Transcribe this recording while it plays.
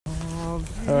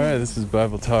Alright, this is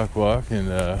Bible Talk Walk, and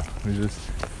we just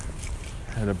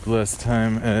had a blessed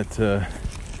time at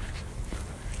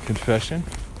confession,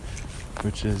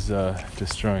 which is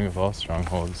destroying of all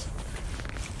strongholds,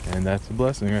 and that's a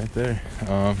blessing right there.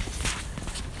 I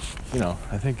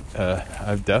think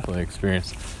I've definitely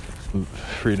experienced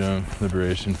freedom,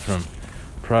 liberation from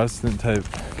Protestant type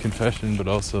confession, but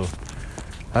also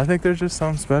I think there's just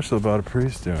something special about a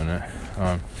priest doing it.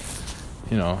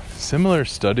 Similar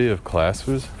study of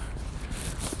classes,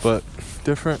 but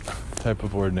different type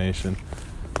of ordination,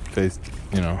 faith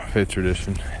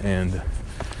tradition, and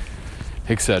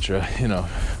etc. A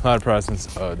lot of Protestants,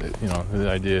 the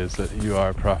idea is that you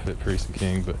are prophet, priest, and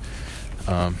king, but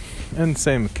and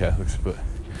same with Catholics, but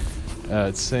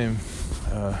it's same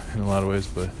in a lot of ways.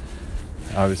 But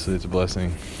obviously, it's a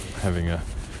blessing having a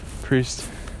priest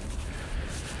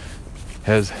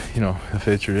has a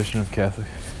faith tradition of Catholic.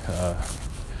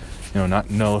 Not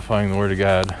nullifying the Word of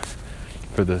God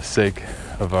for the sake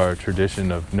of our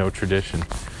tradition of no tradition.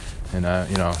 And,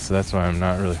 so that's why I'm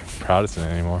not really Protestant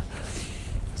anymore.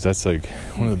 Because that's like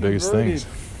one of the biggest things.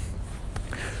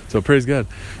 So praise God.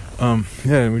 And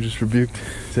we just rebuked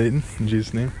Satan in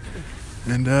Jesus' name.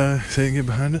 And Satan, get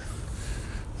behind it.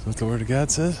 That's what the Word of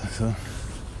God says. So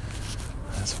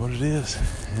that's what it is.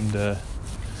 And I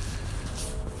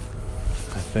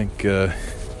think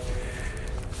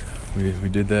we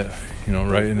did that,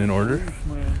 right and in order,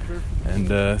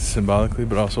 and symbolically,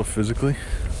 but also physically.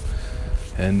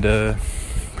 And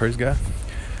praise God.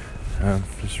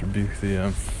 Just rebuke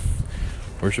the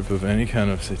worship of any kind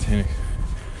of satanic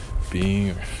being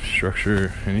or structure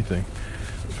or anything,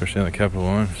 especially on the Capital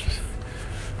One. Just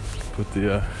put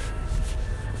the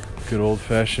good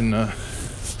old-fashioned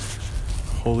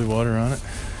holy water on it.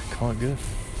 Call it good.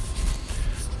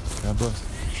 God bless.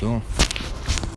 Shalom.